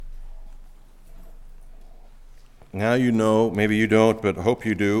Now you know, maybe you don't, but hope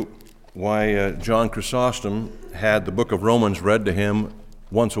you do, why John Chrysostom had the book of Romans read to him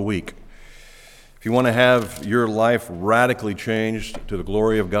once a week. If you want to have your life radically changed to the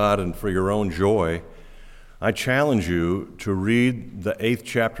glory of God and for your own joy, I challenge you to read the 8th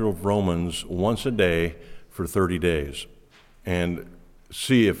chapter of Romans once a day for 30 days and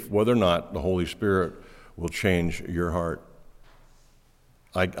see whether or not the Holy Spirit will change your heart.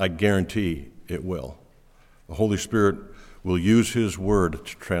 I guarantee it will. The Holy Spirit will use His Word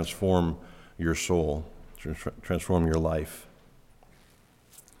to transform your soul, to transform your life.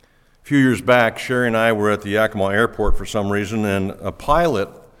 A few years back, Sherry and I were at the Yakima Airport for some reason, and a pilot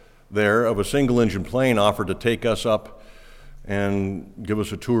there of a single-engine plane offered to take us up and give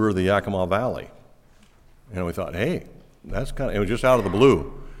us a tour of the Yakima Valley. And we thought, hey, it was just out of the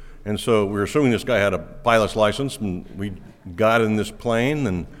blue. And so we were assuming this guy had a pilot's license, and we got in this plane,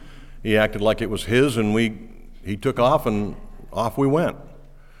 and he acted like it was his, and he took off, and off we went.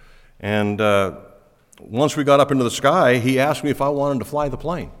 And once we got up into the sky, he asked me if I wanted to fly the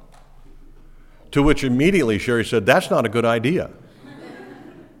plane. To which immediately Sherry said, that's not a good idea.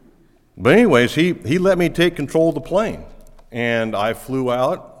 But anyways, he let me take control of the plane. And I flew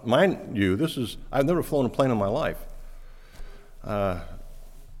out. Mind you, I've never flown a plane in my life.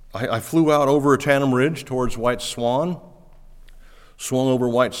 I flew out over Tanum Ridge towards White Swan, swung over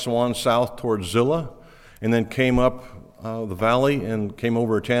White Swan south towards Zilla, and then came up the valley and came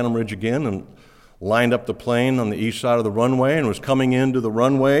over Tanum Ridge again and lined up the plane on the east side of the runway and was coming into the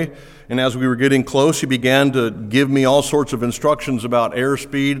runway. And as we were getting close, he began to give me all sorts of instructions about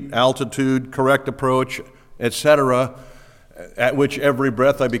airspeed, altitude, correct approach, etc., at which every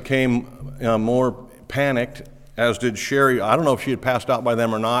breath I became more panicked, as did Sherry. I don't know if she had passed out by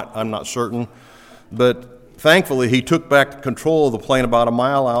then or not. I'm not certain. But thankfully, he took back control of the plane about a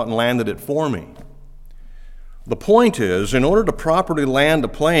mile out and landed it for me. The point is, in order to properly land a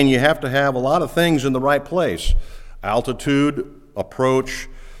plane, you have to have a lot of things in the right place. Altitude, approach,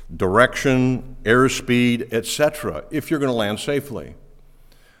 direction, airspeed, etc., if you're going to land safely.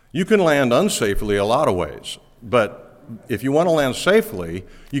 You can land unsafely a lot of ways, but if you want to land safely,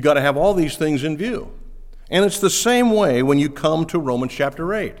 you got to have all these things in view. And it's the same way when you come to Romans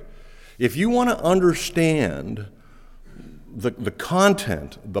chapter 8. If you want to understand the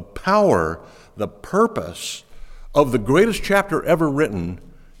content, the power, the purpose of the greatest chapter ever written,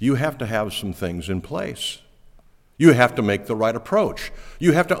 you have to have some things in place. You have to make the right approach.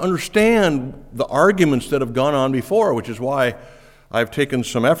 You have to understand the arguments that have gone on before, which is why I've taken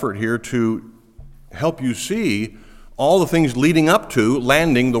some effort here to help you see all the things leading up to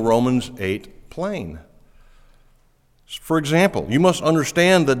landing the Romans 8 plane. For example, you must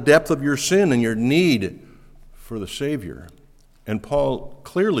understand the depth of your sin and your need for the Savior. And Paul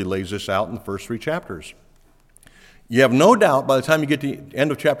clearly lays this out in the first 3 chapters. You have no doubt by the time you get to the end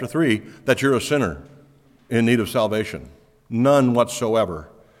of chapter 3 that you're a sinner in need of salvation. None whatsoever.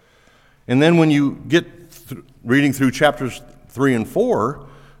 And then when you get reading through chapters 3 and 4,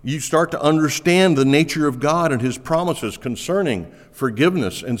 you start to understand the nature of God and His promises concerning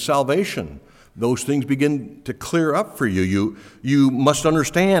forgiveness and salvation. Those things begin to clear up for you. You must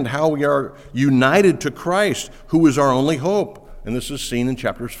understand how we are united to Christ, who is our only hope. And this is seen in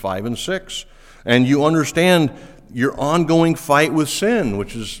chapters 5 and 6. And you understand your ongoing fight with sin,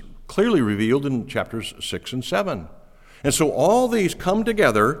 which is clearly revealed in chapters 6 and 7. And so all these come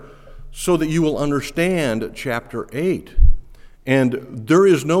together so that you will understand chapter 8. And there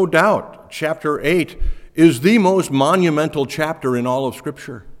is no doubt chapter 8 is the most monumental chapter in all of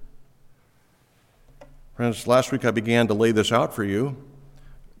Scripture. Friends, last week I began to lay this out for you.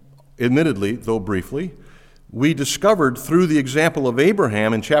 Admittedly, though briefly, we discovered through the example of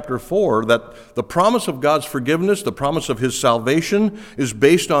Abraham in chapter 4 that the promise of God's forgiveness, the promise of His salvation, is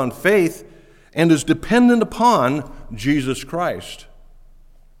based on faith and is dependent upon Jesus Christ.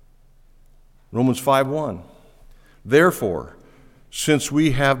 Romans 5:1. Therefore, since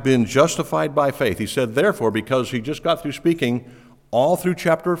we have been justified by faith, he said therefore because he just got through speaking all through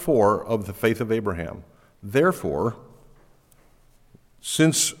chapter 4 of the faith of Abraham. Therefore,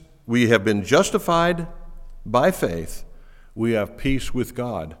 since we have been justified by faith, we have peace with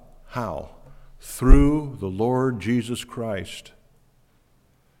God. How? Through the Lord Jesus Christ.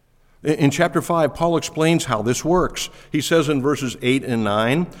 In chapter 5, Paul explains how this works. He says in verses 8 and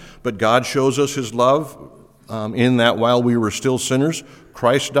 9, but God shows us His love in that while we were still sinners,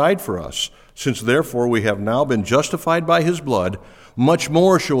 Christ died for us. Since therefore we have now been justified by His blood, much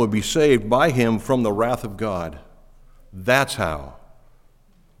more shall we be saved by Him from the wrath of God. That's how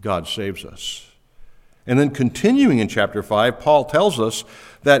God saves us. And then continuing in chapter 5, Paul tells us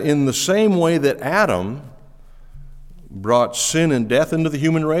that in the same way that Adam brought sin and death into the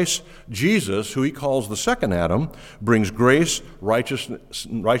human race, Jesus, who he calls the second Adam, brings grace,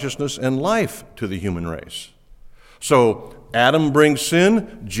 righteousness, and life to the human race. So Adam brings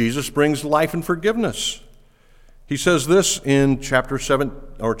sin, Jesus brings life and forgiveness. He says this in chapter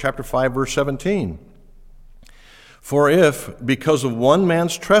 5, verse 17. For if, because of one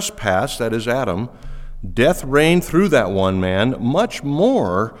man's trespass, that is Adam, death reigned through that one man, much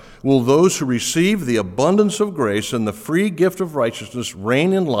more will those who receive the abundance of grace and the free gift of righteousness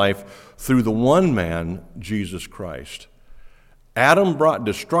reign in life through the one man, Jesus Christ. Adam brought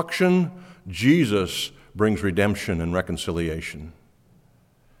destruction, Jesus brings redemption and reconciliation.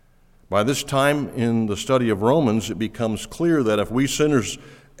 By this time in the study of Romans, it becomes clear that if we sinners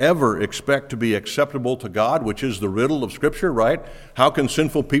ever expect to be acceptable to God, which is the riddle of Scripture, right? How can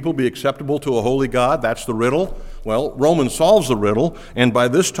sinful people be acceptable to a holy God? That's the riddle. Well, Romans solves the riddle, and by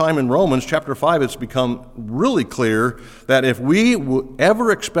this time in Romans chapter 5, it's become really clear that if we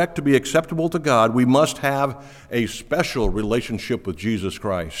ever expect to be acceptable to God, we must have a special relationship with Jesus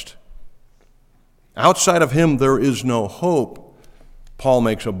Christ. Outside of him, there is no hope, Paul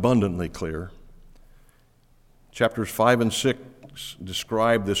makes abundantly clear. Chapters 5 and 6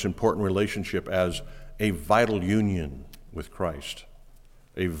 describe this important relationship as a vital union with Christ.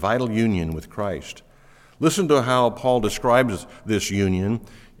 A vital union with Christ. Listen to how Paul describes this union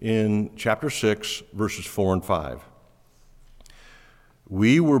in chapter 6, verses 4 and 5.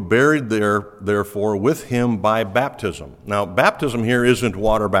 We were buried therefore, with him by baptism. Now, baptism here isn't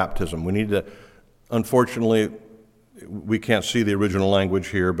water baptism. Unfortunately, we can't see the original language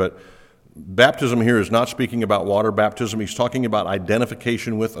here, but baptism here is not speaking about water baptism. He's talking about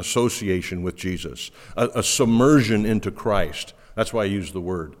identification with, association with Jesus, a submersion into Christ. That's why I used the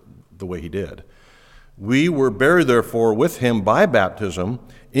word the way he did. We were buried, therefore, with him by baptism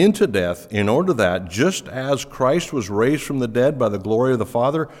into death, in order that, just as Christ was raised from the dead by the glory of the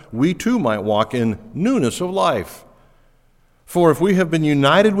Father, we too might walk in newness of life. For if we have been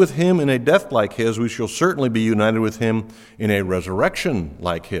united with him in a death like his, we shall certainly be united with him in a resurrection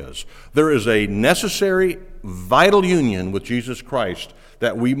like his. There is a necessary, vital union with Jesus Christ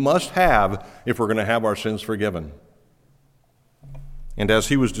that we must have if we're going to have our sins forgiven. And as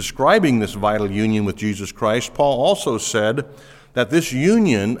he was describing this vital union with Jesus Christ, Paul also said that this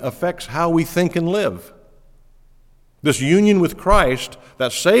union affects how we think and live. This union with Christ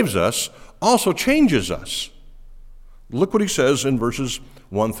that saves us also changes us. Look what he says in verses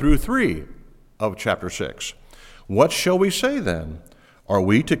 1 through 3 of chapter 6. What shall we say then? Are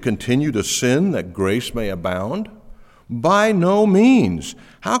we to continue to sin that grace may abound? By no means.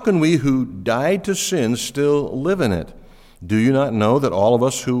 How can we who died to sin still live in it? Do you not know that all of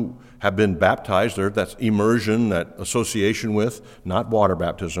us who have been baptized, that's immersion, that association with, not water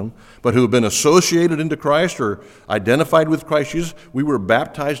baptism, but who have been associated into Christ or identified with Christ Jesus, we were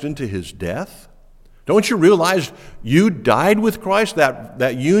baptized into his death? Don't you realize you died with Christ?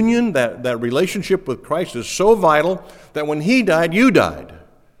 That union, that relationship with Christ is so vital that when he died, you died.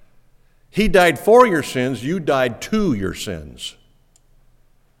 He died for your sins, you died to your sins.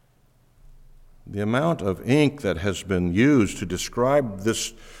 The amount of ink that has been used to describe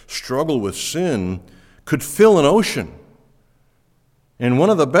this struggle with sin could fill an ocean. And one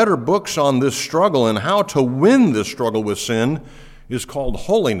of the better books on this struggle and how to win this struggle with sin is called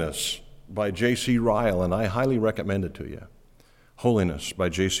Holiness by J.C. Ryle, and I highly recommend it to you. Holiness by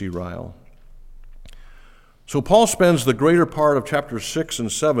J.C. Ryle. So Paul spends the greater part of chapters 6 and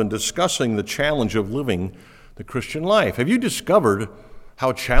 7 discussing the challenge of living the Christian life. Have you discovered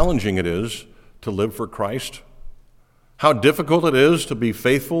how challenging it is to live for Christ? How difficult it is to be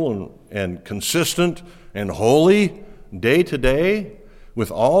faithful and consistent and holy day to day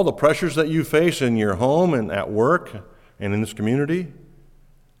with all the pressures that you face in your home and at work and in this community?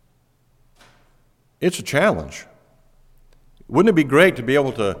 It's a challenge. Wouldn't it be great to be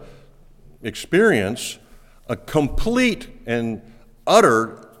able to experience a complete and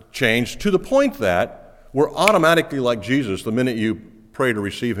utter change to the point that we're automatically like Jesus the minute you pray to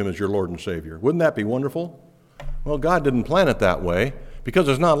receive him as your Lord and Savior? Wouldn't that be wonderful? Well, God didn't plan it that way because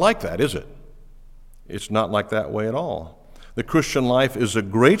it's not like that, is it? It's not like that way at all. The Christian life is a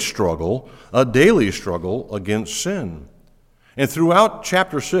great struggle, a daily struggle against sin. And throughout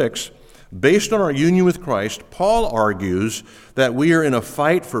chapter 6, based on our union with Christ, Paul argues that we are in a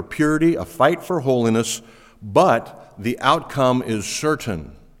fight for purity, a fight for holiness, but the outcome is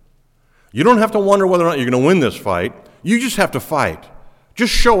certain. You don't have to wonder whether or not you're going to win this fight. You just have to fight.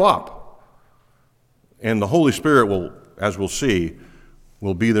 Just show up. And the Holy Spirit will, as we'll see,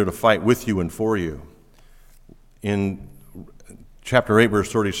 will be there to fight with you and for you. In chapter 8,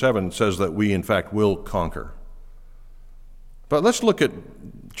 verse 37, it says that we, in fact, will conquer. But let's look at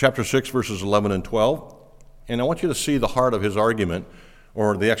chapter 6, verses 11 and 12, and I want you to see the heart of his argument,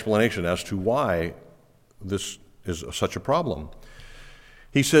 or the explanation as to why this is such a problem.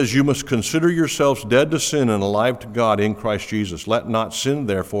 He says, "You must consider yourselves dead to sin and alive to God in Christ Jesus. Let not sin,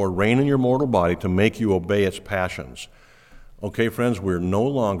 therefore, reign in your mortal body to make you obey its passions." Okay, friends, we're no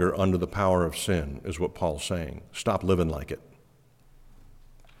longer under the power of sin, is what Paul's saying. Stop living like it.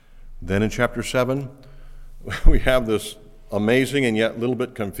 Then in chapter 7, we have this amazing and yet a little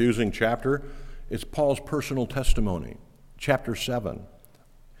bit confusing chapter. It's Paul's personal testimony, chapter 7.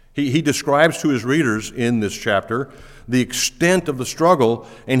 He describes to his readers in this chapter the extent of the struggle,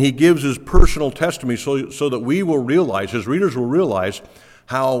 and he gives his personal testimony so that we will realize, his readers will realize,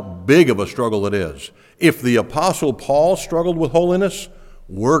 how big of a struggle it is. If the Apostle Paul struggled with holiness,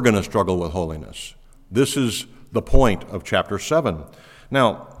 we're going to struggle with holiness. This is the point of chapter 7.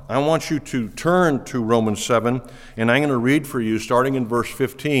 Now, I want you to turn to Romans 7, and I'm going to read for you starting in verse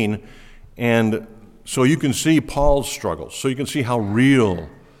 15, and so you can see Paul's struggles, so you can see how real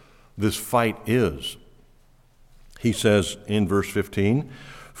this fight is. He says in verse 15,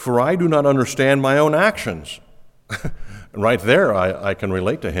 "For I do not understand my own actions." Right there, I can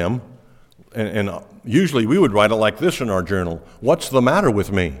relate to him. And usually we would write it like this in our journal: "What's the matter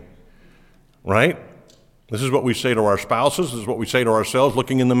with me?" Right? This is what we say to our spouses. This is what we say to ourselves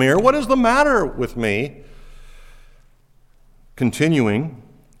looking in the mirror. What is the matter with me? Continuing,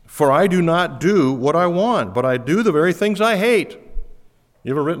 "For I do not do what I want, but I do the very things I hate."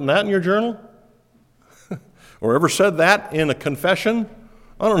 You ever written that in your journal? Or ever said that in a confession?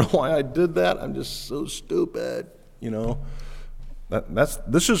 "I don't know why I did that. I'm just so stupid." You know,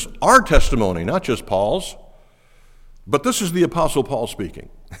 this is our testimony, not just Paul's. But this is the Apostle Paul speaking.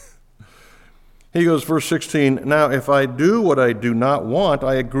 He goes, verse 16, "Now if I do what I do not want,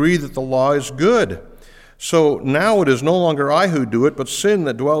 I agree that the law is good. So now it is no longer I who do it, but sin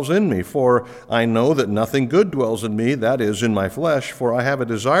that dwells in me. For I know that nothing good dwells in me, that is, in my flesh. For I have a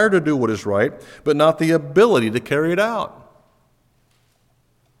desire to do what is right, but not the ability to carry it out."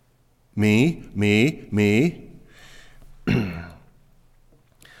 Me.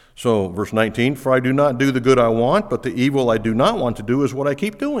 So, verse 19, "For I do not do the good I want, but the evil I do not want to do is what I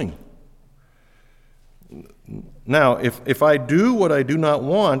keep doing. Now, if I do what I do not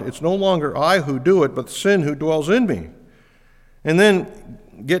want, it's no longer I who do it, but sin who dwells in me." And then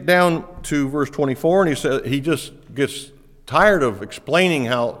get down to verse 24, and he says he just gets tired of explaining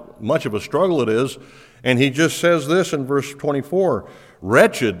how much of a struggle it is, and he just says this in verse 24,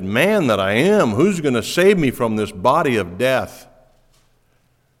 "Wretched man that I am, who's going to save me from this body of death?"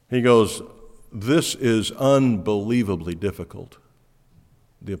 He goes, "This is unbelievably difficult,"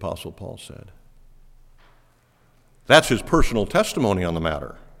 the Apostle Paul said. That's his personal testimony on the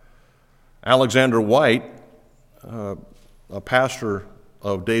matter. Alexander White, a pastor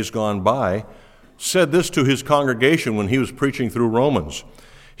of days gone by, said this to his congregation when he was preaching through Romans.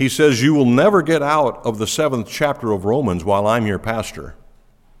 He says, "You will never get out of the 7th chapter of Romans while I'm your pastor."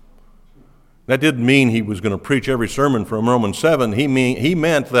 That didn't mean he was going to preach every sermon from Romans 7. He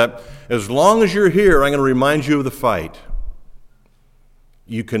meant that as long as you're here, I'm going to remind you of the fight.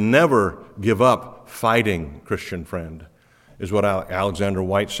 You can never give up fighting, Christian friend, is what Alexander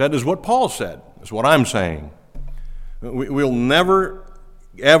White said, is what Paul said, is what I'm saying. We'll never,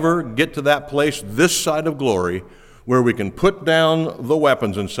 ever get to that place this side of glory where we can put down the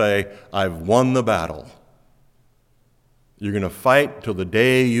weapons and say, "I've won the battle." You're going to fight till the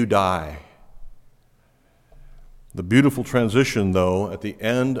day you die. The beautiful transition, though, at the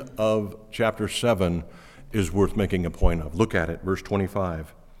end of chapter 7 is worth making a point of. Look at it, verse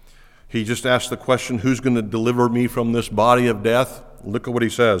 25. He just asked the question, who's going to deliver me from this body of death? Look at what he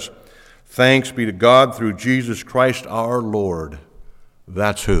says. "Thanks be to God through Jesus Christ our Lord."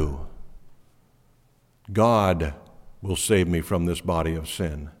 That's who. God will save me from this body of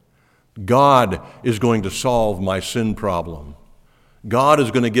sin. God is going to solve my sin problem. God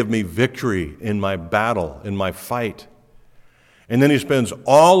is going to give me victory in my battle, in my fight. And then he spends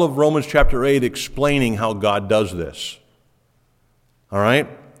all of Romans chapter 8 explaining how God does this. All right?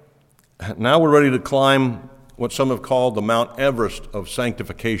 Now we're ready to climb what some have called the Mount Everest of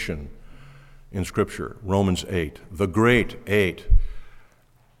sanctification in Scripture, Romans 8, the great 8.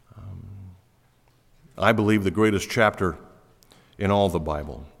 I believe the greatest chapter in all the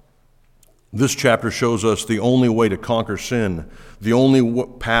Bible. This chapter shows us the only way to conquer sin, the only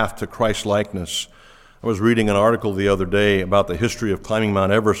path to Christ-likeness. I was reading an article the other day about the history of climbing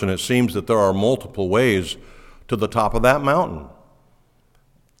Mount Everest, and it seems that there are multiple ways to the top of that mountain.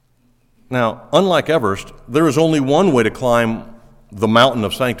 Now, unlike Everest, there is only one way to climb the mountain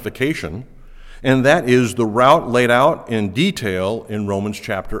of sanctification, And that is the route laid out in detail in Romans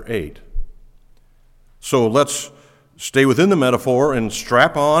chapter 8. So let's stay within the metaphor and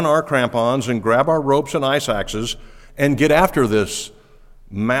strap on our crampons and grab our ropes and ice axes and get after this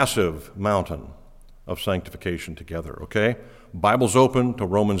massive mountain of sanctification together, okay? Bible's open to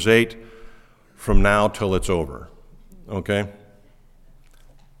Romans 8 from now till it's over, okay?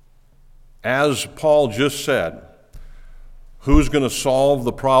 As Paul just said, who's going to solve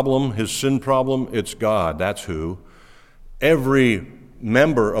the problem, his sin problem? It's God, that's who. Every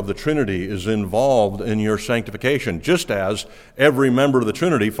member of the Trinity is involved in your sanctification, just as every member of the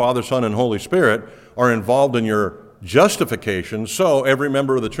Trinity, Father, Son, and Holy Spirit, are involved in your justification, so every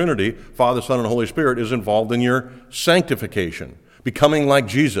member of the Trinity, Father, Son, and Holy Spirit, is involved in your sanctification, becoming like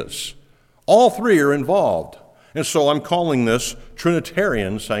Jesus. All three are involved. And so I'm calling this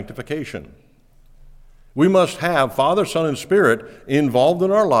Trinitarian sanctification. We must have Father, Son, and Spirit involved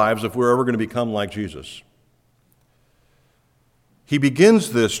in our lives if we're ever going to become like Jesus. He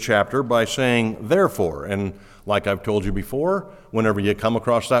begins this chapter by saying, therefore, and like I've told you before, whenever you come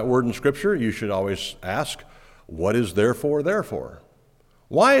across that word in Scripture, you should always ask, what is therefore?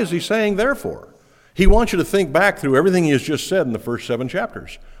 Why is he saying therefore? He wants you to think back through everything he has just said in the first 7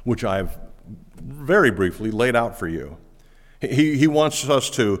 chapters, which I've very briefly laid out for you. He wants us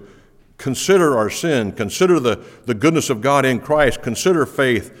to consider our sin, consider the goodness of God in Christ, consider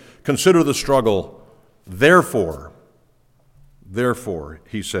faith, consider the struggle. Therefore,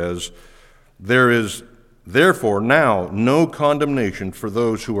 he says, there is therefore now no condemnation for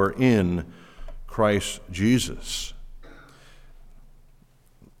those who are in Christ Jesus.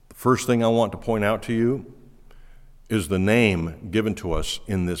 The first thing I want to point out to you is the name given to us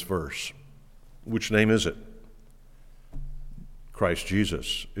in this verse. Which name is it? Christ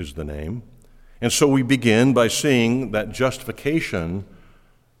Jesus is the name. And so we begin by seeing that justification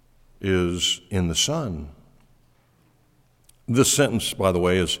is in the Son. This sentence, by the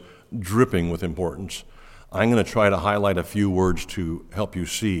way, is dripping with importance. I'm going to try to highlight a few words to help you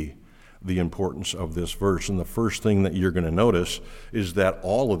see the importance of this verse. And the first thing that you're going to notice is that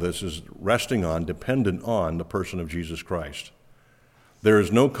all of this is resting on, dependent on the person of Jesus Christ. There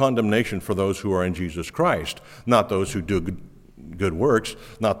is no condemnation for those who are in Jesus Christ, not those who do good works,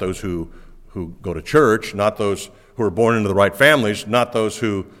 not those who go to church, not those who are born into the right families, not those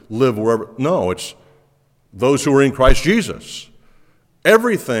who live wherever. No, it's those who are in Christ Jesus.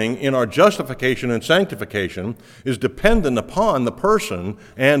 Everything in our justification and sanctification is dependent upon the person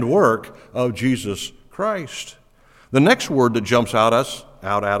and work of Jesus Christ. The next word that jumps out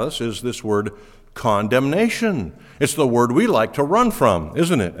at us is this word condemnation. It's the word we like to run from,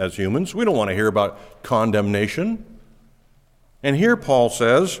 isn't it, as humans? We don't want to hear about condemnation. And here Paul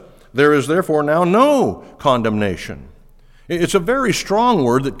says, there is therefore now no condemnation. It's a very strong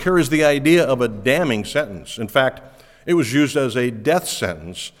word that carries the idea of a damning sentence. In fact, it was used as a death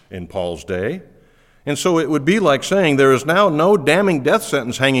sentence in Paul's day. And so it would be like saying there is now no damning death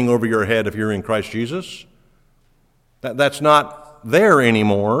sentence hanging over your head if you're in Christ Jesus. That's not there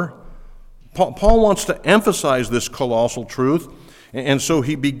anymore. Paul wants to emphasize this colossal truth, and so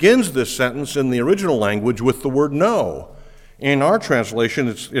he begins this sentence in the original language with the word no. In our translation,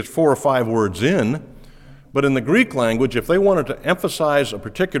 it's 4 or 5 words in, but in the Greek language, if they wanted to emphasize a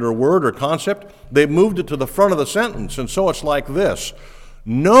particular word or concept, they moved it to the front of the sentence, and so it's like this.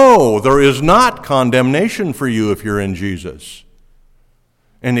 No, there is not condemnation for you if you're in Jesus.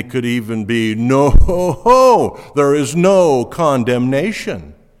 And it could even be, no, there is no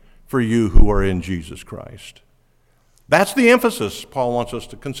condemnation for you who are in Jesus Christ. That's the emphasis Paul wants us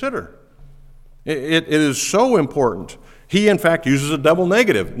to consider. It is so important. He, in fact, uses a double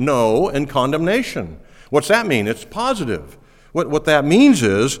negative, no and condemnation. What's that mean? It's positive. What that means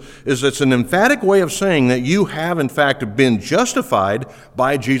is it's an emphatic way of saying that you have, in fact, been justified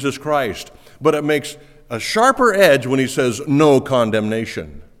by Jesus Christ. But it makes a sharper edge when he says no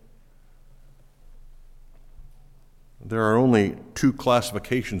condemnation. There are only 2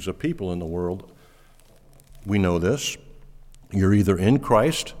 classifications of people in the world. We know this. You're either in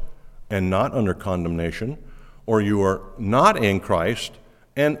Christ and not under condemnation, or you are not in Christ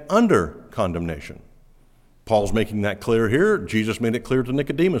and under condemnation. Paul's making that clear here. Jesus made it clear to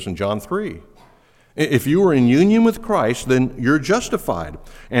Nicodemus in John 3. If you are in union with Christ, then you're justified,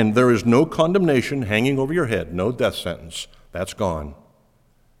 and there is no condemnation hanging over your head, no death sentence. That's gone.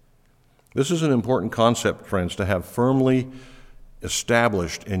 This is an important concept, friends, to have firmly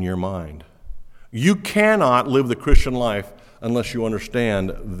established in your mind. You cannot live the Christian life unless you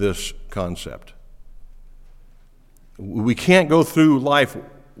understand this concept. We can't go through life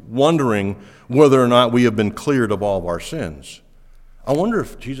wondering whether or not we have been cleared of all of our sins. I wonder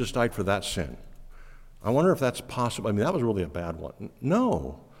if Jesus died for that sin. I wonder if that's possible. I mean, that was really a bad one.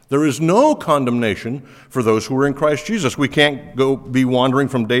 No. There is no condemnation for those who are in Christ Jesus. We can't go be wandering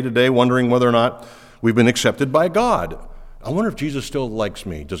from day to day, wondering whether or not we've been accepted by God. I wonder if Jesus still likes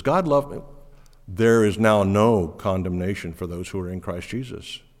me. Does God love me? There is now no condemnation for those who are in Christ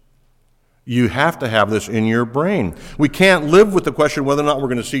Jesus. You have to have this in your brain. We can't live with the question whether or not we're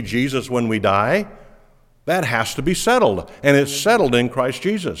going to see Jesus when we die. That has to be settled, and it's settled in Christ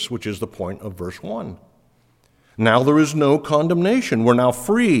Jesus, which is the point of verse 1. Now there is no condemnation. We're now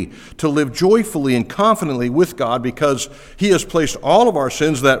free to live joyfully and confidently with God because He has placed all of our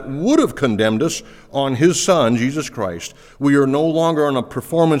sins that would have condemned us on His Son, Jesus Christ. We are no longer on a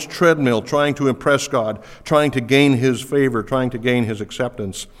performance treadmill trying to impress God, trying to gain His favor, trying to gain His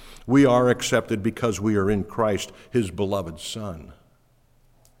acceptance. We are accepted because we are in Christ, His beloved Son.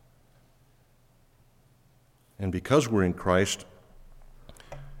 And because we're in Christ,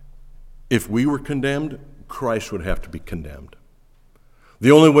 if we were condemned, Christ would have to be condemned. The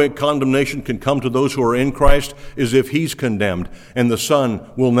only way condemnation can come to those who are in Christ is if He's condemned, and the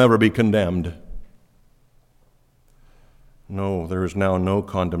Son will never be condemned. No, there is now no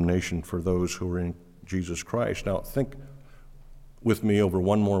condemnation for those who are in Jesus Christ. Now, think with me over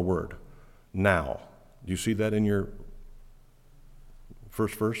one more word. Now. Do you see that in your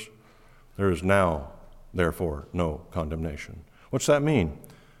first verse? There is now, therefore, no condemnation. What's that mean?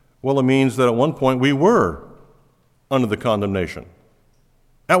 Well, it means that at one point we were under the condemnation.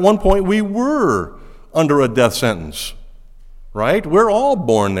 At one point we were under a death sentence, right? We're all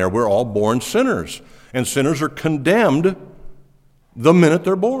born there. We're all born sinners. And sinners are condemned the minute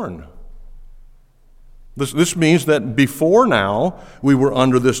they're born. This means that before now we were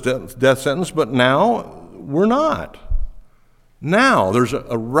under this death sentence, but now we're not. Now there's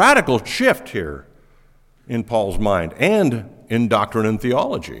a radical shift here in Paul's mind and in doctrine and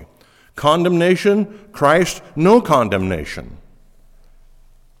theology. Condemnation, Christ, no condemnation.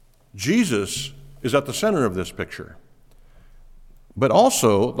 Jesus is at the center of this picture. But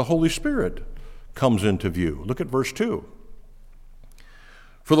also the Holy Spirit comes into view. Look at verse 2.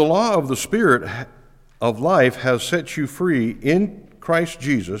 For the law of the Spirit of life has set you free in Christ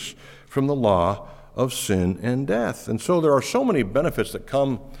Jesus from the law of sin and death. And so there are so many benefits that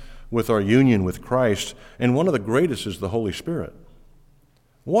come with our union with Christ, and one of the greatest is the Holy Spirit.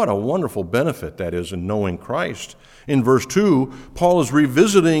 What a wonderful benefit that is in knowing Christ. In verse 2, Paul is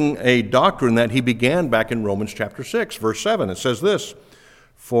revisiting a doctrine that he began back in Romans chapter 6, verse 7. It says this,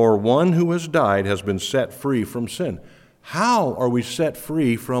 "For one who has died has been set free from sin." How are we set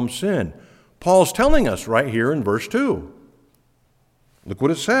free from sin? Paul's telling us right here in verse 2. Look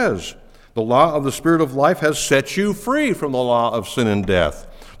what it says. The law of the Spirit of life has set you free from the law of sin and death.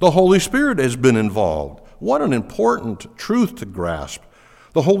 The Holy Spirit has been involved. What an important truth to grasp.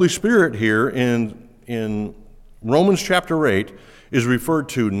 The Holy Spirit here in Romans chapter 8 is referred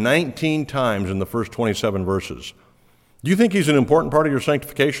to 19 times in the first 27 verses. Do you think He's an important part of your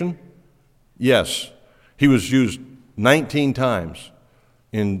sanctification? Yes. He was used 19 times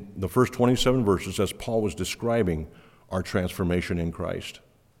in the first 27 verses as Paul was describing our transformation in Christ.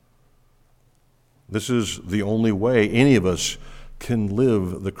 This is the only way any of us can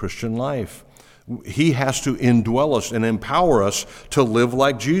live the Christian life. He has to indwell us and empower us to live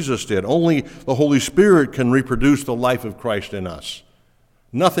like Jesus did. Only the Holy Spirit can reproduce the life of Christ in us.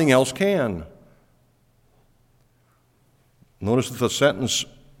 Nothing else can. Notice that the sentence,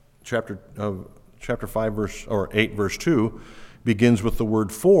 chapter 5, verse 8, verse 2, begins with the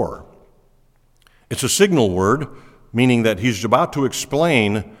word "for." It's a signal word, meaning that he's about to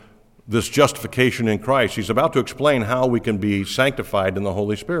explain this justification in Christ. He's about to explain how we can be sanctified in the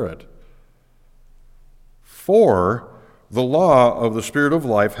Holy Spirit. For the law of the Spirit of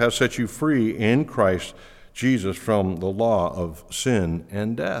life has set you free in Christ Jesus from the law of sin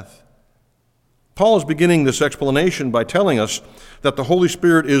and death. Paul is beginning this explanation by telling us that the Holy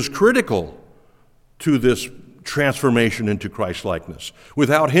Spirit is critical to this transformation into Christ-likeness.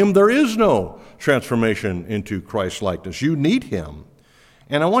 Without Him, there is no transformation into Christ-likeness. You need Him.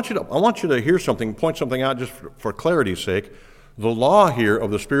 And I want you to hear something, point something out just for clarity's sake. The law here of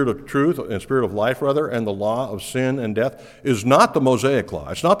the Spirit of truth and Spirit of life, rather, and the law of sin and death is not the Mosaic law.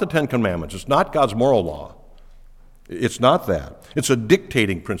 It's not the Ten Commandments. It's not God's moral law. It's not that. It's a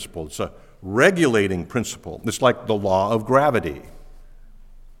dictating principle. It's a regulating principle. It's like the law of gravity.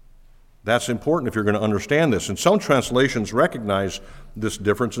 That's important if you're going to understand this. And some translations recognize this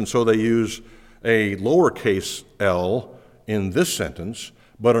difference, and so they use a lowercase l in this sentence,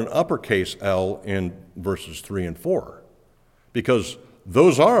 but an uppercase L in verses 3 and 4. Because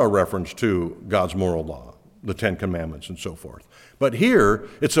those are a reference to God's moral law. the Ten Commandments and so forth. But here,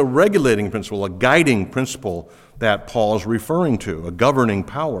 it's a regulating principle, a guiding principle that Paul is referring to, a governing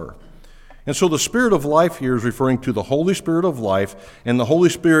power. And so the Spirit of life here is referring to the Holy Spirit of life, and the Holy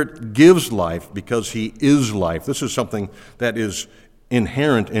Spirit gives life because he is life. This is something that is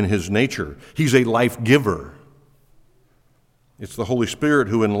inherent in his nature. He's a life giver. It's the Holy Spirit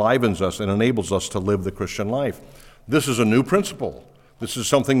who enlivens us and enables us to live the Christian life. This is a new principle. This is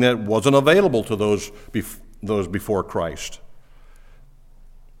something that wasn't available to those before Christ.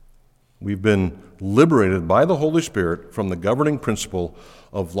 We've been liberated by the Holy Spirit from the governing principle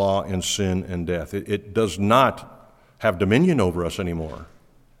of law and sin and death. It does not have dominion over us anymore.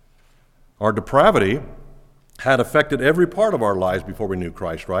 Our depravity had affected every part of our lives before we knew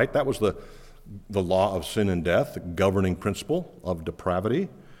Christ, right? That was the law of sin and death, the governing principle of depravity.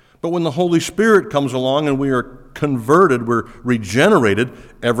 But when the Holy Spirit comes along and we are converted, we're regenerated,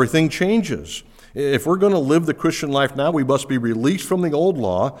 everything changes. If we're going to live the Christian life now, we must be released from the old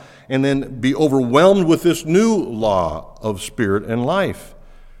law and then be overwhelmed with this new law of spirit and life.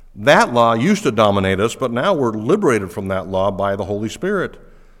 That law used to dominate us, but now we're liberated from that law by the Holy Spirit.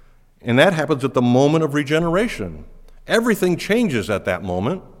 And that happens at the moment of regeneration. Everything changes at that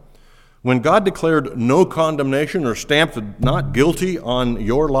moment. When God declared no condemnation or stamped not guilty on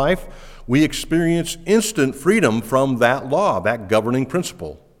your life, we experience instant freedom from that law, that governing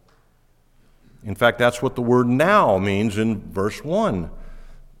principle. In fact, that's what the word now means in verse 1.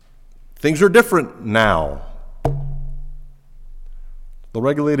 Things are different now. The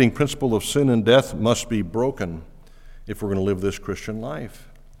regulating principle of sin and death must be broken if we're going to live this Christian life.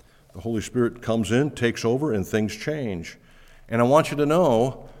 The Holy Spirit comes in, takes over, and things change. And I want you to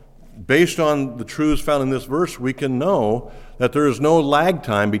know, based on the truths found in this verse, we can know that there is no lag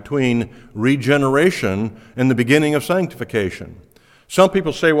time between regeneration and the beginning of sanctification. Some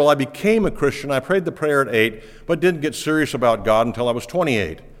people say, well, I became a Christian, I prayed the prayer at 8, but didn't get serious about God until I was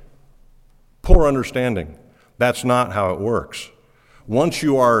 28. Poor understanding. That's not how it works. Once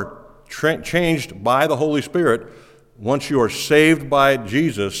you are changed by the Holy Spirit, once you are saved by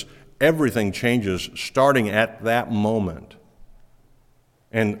Jesus, everything changes starting at that moment.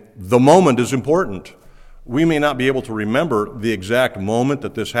 And the moment is important. We may not be able to remember the exact moment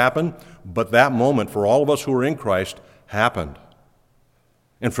that this happened, but that moment for all of us who are in Christ happened.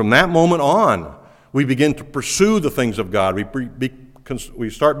 And from that moment on, we begin to pursue the things of God. We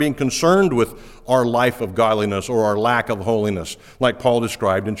start being concerned with our life of godliness or our lack of holiness, like Paul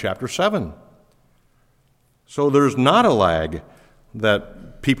described in chapter 7. So there's not a lag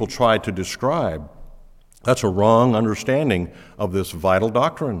that people try to describe. That's a wrong understanding of this vital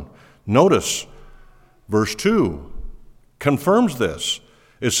doctrine. Notice, verse 2 confirms this.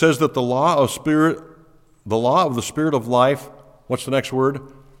 It says that the law of the Spirit of life, what's the next word?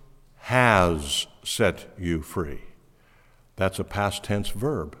 Has set you free. That's a past tense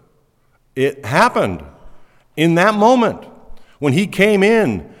verb. It happened in that moment when he came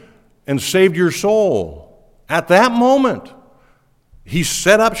in and saved your soul. At that moment, he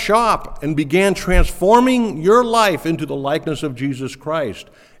set up shop and began transforming your life into the likeness of Jesus Christ.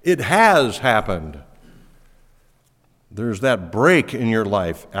 It has happened. There's that break in your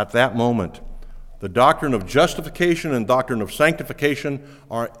life at that moment. The doctrine of justification and doctrine of sanctification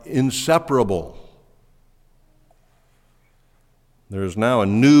are inseparable. There is now a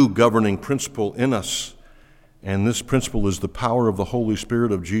new governing principle in us, and this principle is the power of the Holy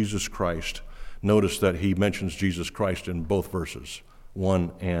Spirit of Jesus Christ. Notice that he mentions Jesus Christ in both verses,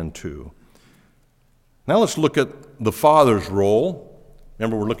 1 and 2. Now let's look at the Father's role.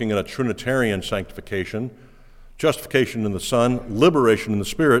 Remember, we're looking at a Trinitarian sanctification, justification in the Son, liberation in the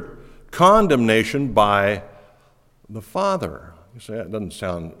Spirit, condemnation by the Father. You say, that doesn't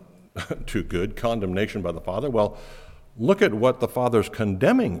sound too good, condemnation by the Father. Well, look at what the Father's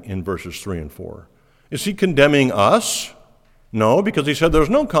condemning in verses 3 and 4. Is he condemning us? No, because he said there's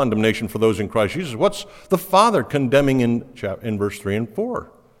no condemnation for those in Christ Jesus. What's the Father condemning in verse 3 and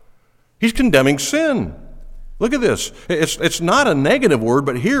 4? He's condemning sin. Look at this. It's not a negative word,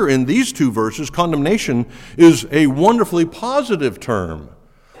 but here in these two verses, condemnation is a wonderfully positive term.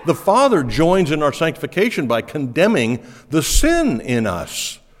 The Father joins in our sanctification by condemning the sin in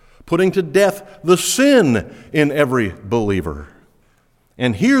us, putting to death the sin in every believer.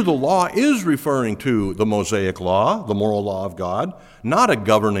 And here the law is referring to the Mosaic law, the moral law of God, not a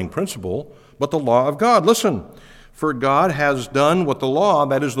governing principle, but the law of God. Listen, for God has done what the law,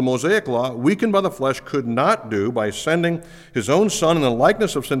 that is the Mosaic law, weakened by the flesh, could not do by sending his own Son in the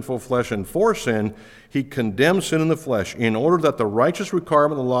likeness of sinful flesh, and for sin he condemned sin in the flesh, in order that the righteous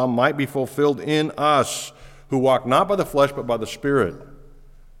requirement of the law might be fulfilled in us, who walk not by the flesh but by the Spirit.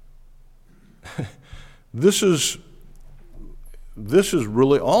 This is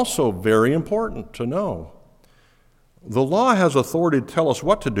really also very important to know. The law has authority to tell us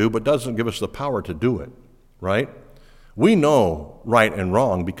what to do, but doesn't give us the power to do it, right? We know right and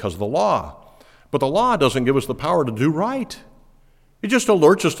wrong because of the law, but the law doesn't give us the power to do right. It just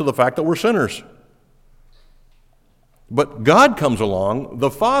alerts us to the fact that we're sinners. But God comes along,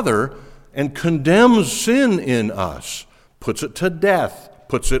 the Father, and condemns sin in us, puts it to death,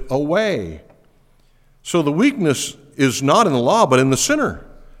 puts it away. So the weakness is not in the law, but in the sinner.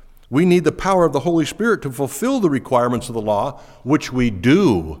 We need the power of the Holy Spirit to fulfill the requirements of the law, which we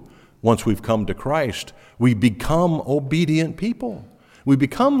do once we've come to Christ. We become obedient people. We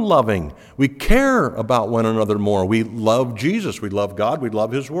become loving. We care about one another more. We love Jesus. We love God. We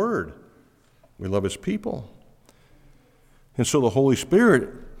love His Word. We love His people. And so the Holy Spirit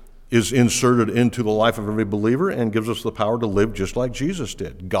is inserted into the life of every believer and gives us the power to live just like Jesus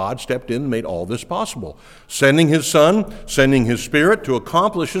did. God stepped in and made all this possible, sending His Son, sending His Spirit to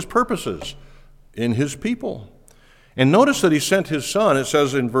accomplish His purposes in His people. And notice that He sent His Son, it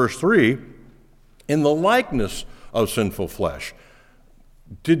says in verse 3, in the likeness of sinful flesh.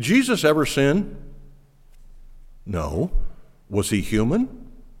 Did Jesus ever sin? No. Was He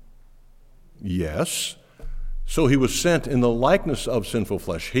human? Yes. So He was sent in the likeness of sinful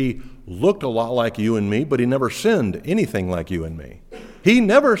flesh. He looked a lot like you and me, but He never sinned anything like you and me. He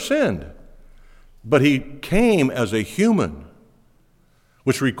never sinned. But He came as a human,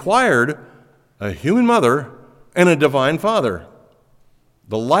 which required a human mother and a divine father.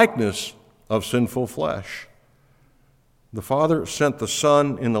 The likeness of sinful flesh. The Father sent the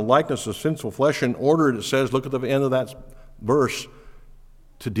Son in the likeness of sinful flesh in order, it says, look at the end of that verse,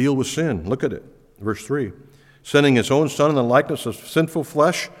 to deal with sin. Look at it, verse 3. Sending His own Son in the likeness of sinful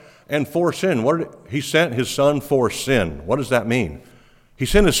flesh and for sin. He sent His Son for sin. What does that mean? He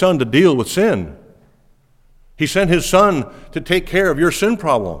sent His Son to deal with sin. He sent His Son to take care of your sin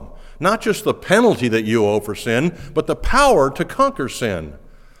problem. Not just the penalty that you owe for sin, but the power to conquer sin.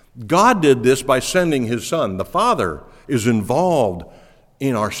 God did this by sending His Son. The Father is involved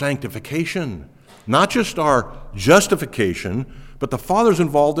in our sanctification. Not just our justification, but the Father's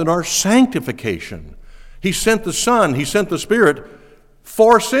involved in our sanctification. He sent the Son, He sent the Spirit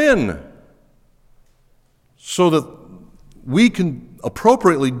for sin so that we can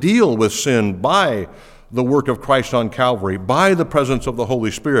appropriately deal with sin by the work of Christ on Calvary, by the presence of the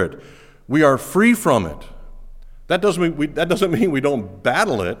Holy Spirit. We are free from it. That doesn't mean we don't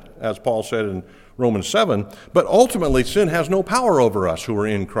battle it, as Paul said in Romans 7, but ultimately sin has no power over us who are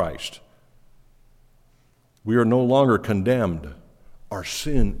in Christ. We are no longer condemned. Our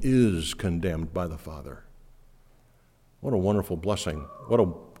sin is condemned by the Father. What a wonderful blessing. What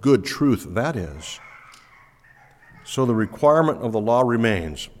a good truth that is. So the requirement of the law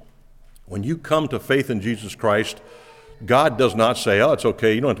remains. When you come to faith in Jesus Christ, God does not say, oh, it's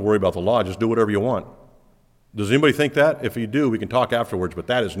okay, you don't have to worry about the law, just do whatever you want. Does anybody think that? If you do, we can talk afterwards, but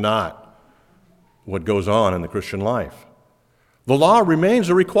that is not what goes on in the Christian life. The law remains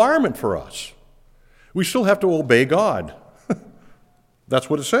a requirement for us. We still have to obey God. That's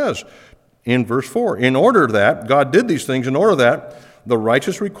what it says in verse 4. In order that, God did these things in order that the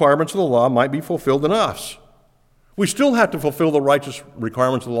righteous requirements of the law might be fulfilled in us. We still have to fulfill the righteous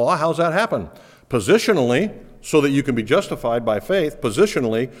requirements of the law. How does that happen? Positionally, so that you can be justified by faith.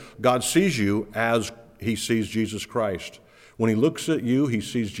 Positionally, God sees you as He sees Jesus Christ. When He looks at you, He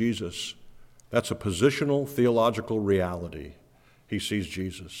sees Jesus. That's a positional theological reality. He sees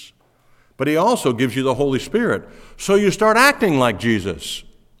Jesus. But He also gives you the Holy Spirit, so you start acting like Jesus.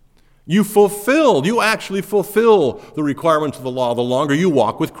 You actually fulfill the requirements of the law the longer you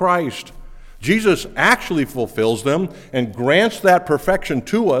walk with Christ. Jesus actually fulfills them and grants that perfection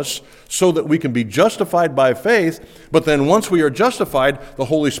to us so that we can be justified by faith. But then once we are justified, the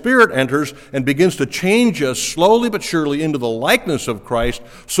Holy Spirit enters and begins to change us slowly but surely into the likeness of Christ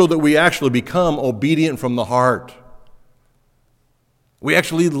so that we actually become obedient from the heart. We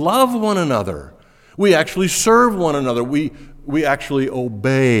actually love one another. We actually serve one another. We actually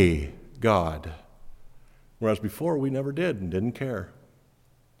obey God. Whereas before we never did and didn't care.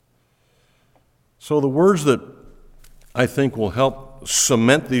 So the words that I think will help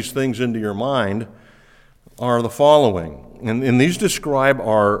cement these things into your mind are the following. And these describe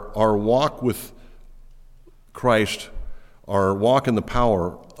our walk with Christ, our walk in the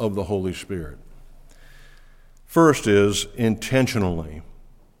power of the Holy Spirit. First is intentionally.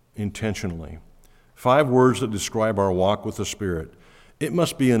 Intentionally. 5 words that describe our walk with the Spirit. It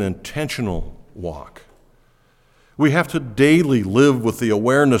must be an intentional walk. We have to daily live with the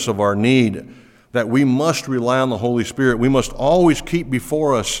awareness of our need that we must rely on the Holy Spirit. We must always keep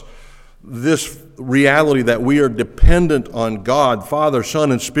before us this reality that we are dependent on God, Father,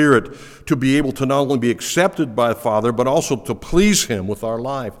 Son, and Spirit to be able to not only be accepted by the Father, but also to please Him with our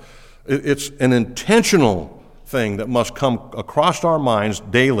life. It's an intentional thing that must come across our minds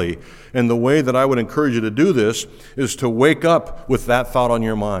daily. And the way that I would encourage you to do this is to wake up with that thought on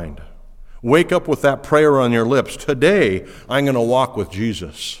your mind. Wake up with that prayer on your lips. Today, I'm going to walk with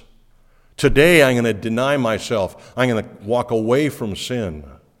Jesus. Today, I'm going to deny myself. I'm going to walk away from sin.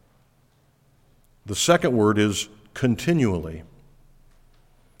 The second word is continually.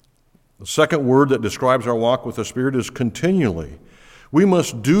 The second word that describes our walk with the Spirit is continually. We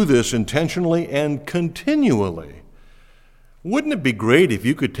must do this intentionally and continually. Wouldn't it be great if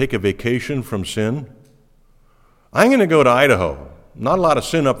you could take a vacation from sin? I'm going to go to Idaho. Not a lot of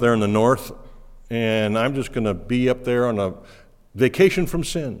sin up there in the north, and I'm just going to be up there on a vacation from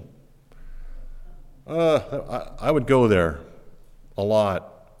sin. I would go there a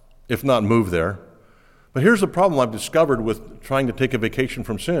lot, if not move there. But here's the problem I've discovered with trying to take a vacation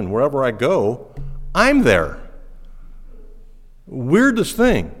from sin. Wherever I go, I'm there. Weirdest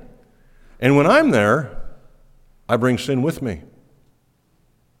thing. And when I'm there, I bring sin with me.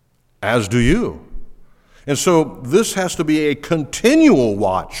 As do you. And so this has to be a continual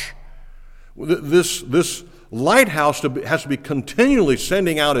watch. This lighthouse has to be continually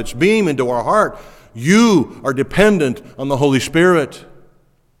sending out its beam into our heart. You are dependent on the Holy Spirit.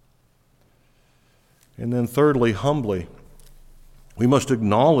 And then thirdly, humbly, we must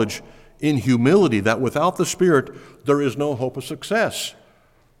acknowledge in humility that without the Spirit, there is no hope of success.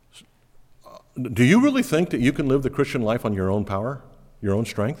 Do you really think that you can live the Christian life on your own power, your own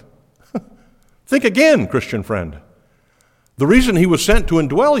strength? Think again, Christian friend. The reason He was sent to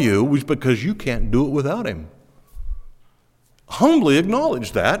indwell you was because you can't do it without Him. Humbly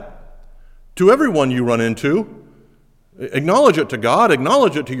acknowledge that to everyone you run into. Acknowledge it to God,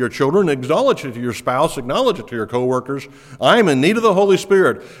 acknowledge it to your children, acknowledge it to your spouse, acknowledge it to your coworkers. I'm in need of the Holy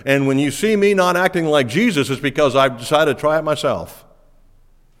Spirit. And when you see me not acting like Jesus, it's because I've decided to try it myself.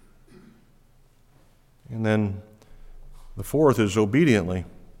 And then the fourth is obediently.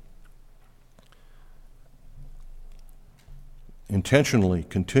 Intentionally,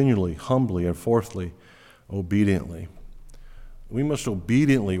 continually, humbly, and fourthly, obediently. We must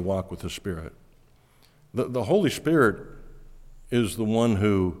obediently walk with the Spirit. The Holy Spirit is the one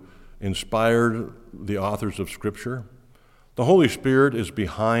who inspired the authors of Scripture. The Holy Spirit is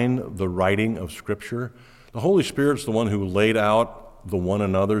behind the writing of Scripture. The Holy Spirit's the one who laid out the one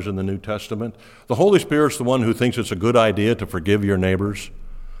another's in the New Testament. The Holy Spirit's the one who thinks it's a good idea to forgive your neighbors.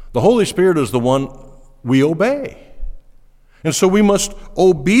 The Holy Spirit is the one we obey. And so we must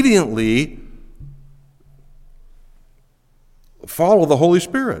obediently follow the Holy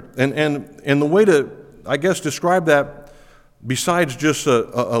Spirit. And the way to, I guess, describe that besides just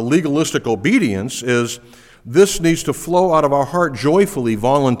a legalistic obedience is this needs to flow out of our heart joyfully,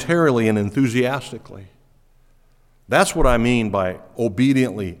 voluntarily, and enthusiastically. That's what I mean by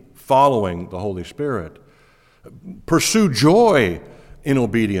obediently following the Holy Spirit. Pursue joy in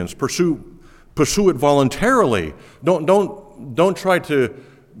obedience. Pursue it voluntarily. Don't try to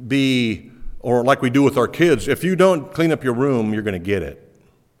be, or like we do with our kids, if you don't clean up your room, you're going to get it.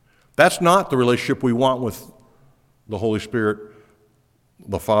 That's not the relationship we want with the Holy Spirit,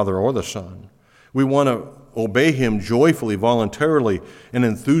 the Father or the Son. We want to obey Him joyfully, voluntarily, and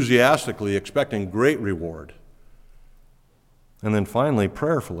enthusiastically, expecting great reward. And then finally,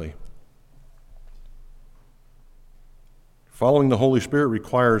 prayerfully. Following the Holy Spirit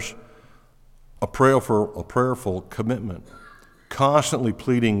requires a prayerful commitment, constantly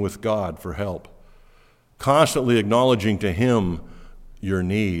pleading with God for help, constantly acknowledging to Him your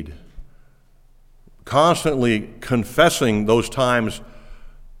need, constantly confessing those times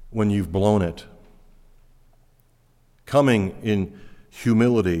when you've blown it, coming in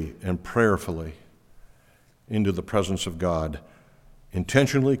humility and prayerfully into the presence of God,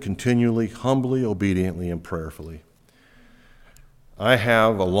 intentionally, continually, humbly, obediently, and prayerfully. I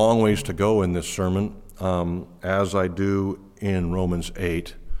have a long ways to go in this sermon, as I do in Romans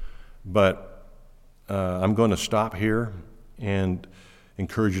 8, but I'm going to stop here and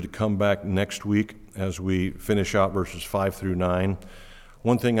encourage you to come back next week as we finish out verses 5 through 9.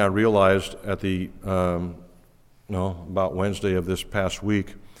 One thing I realized at about Wednesday of this past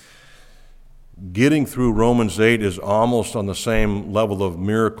week, getting through Romans 8 is almost on the same level of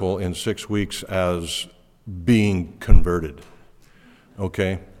miracle in 6 weeks as being converted.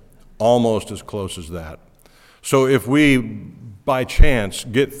 Okay? Almost as close as that. So if we, by chance,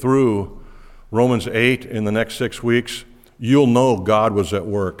 get through Romans 8 in the next 6 weeks, you'll know God was at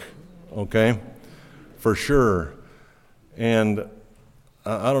work. Okay? For sure. And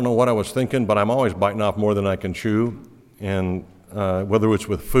I don't know what I was thinking, but I'm always biting off more than I can chew. And whether it's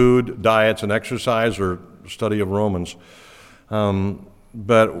with food, diets, and exercise, or study of Romans.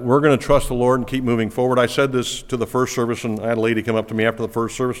 But we're going to trust the Lord and keep moving forward. I said this to the first service, and I had a lady come up to me after the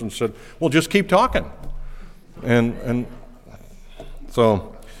first service and said, well, just keep talking. And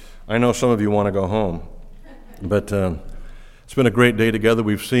so I know some of you want to go home. But it's been a great day together.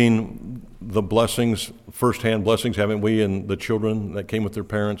 We've seen the blessings, firsthand blessings, haven't we, and the children that came with their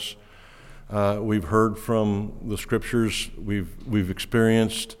parents. We've heard from the Scriptures. We've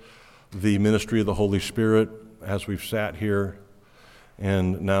experienced the ministry of the Holy Spirit as we've sat here.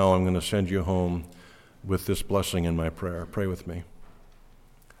 And now I'm going to send you home with this blessing in my prayer. Pray with me.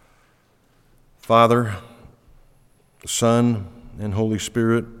 Father, Son, and Holy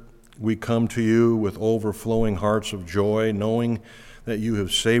Spirit, we come to you with overflowing hearts of joy, knowing that you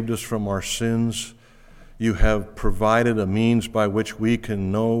have saved us from our sins. You have provided a means by which we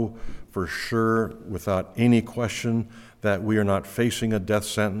can know for sure, without any question, that we are not facing a death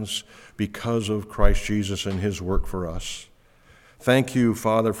sentence because of Christ Jesus and his work for us. Thank you,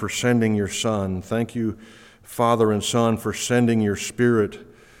 Father, for sending your Son. Thank you, Father and Son, for sending your Spirit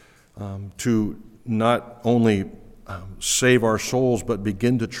to not only save our souls, but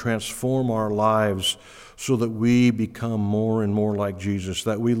begin to transform our lives so that we become more and more like Jesus,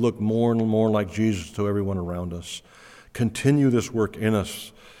 that we look more and more like Jesus to everyone around us. Continue this work in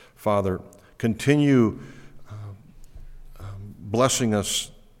us, Father. Continue blessing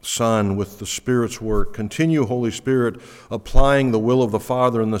us, Son, with the Spirit's work. Continue, Holy Spirit, applying the will of the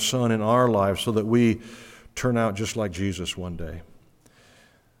Father and the Son in our lives so that we turn out just like Jesus one day.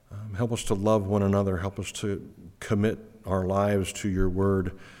 Help us to love one another. Help us to commit our lives to your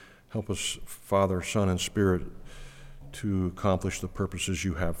word. Help us, Father, Son, and Spirit, to accomplish the purposes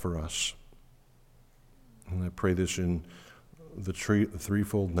you have for us. And I pray this in the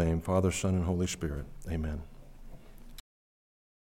threefold name, Father, Son, and Holy Spirit. Amen.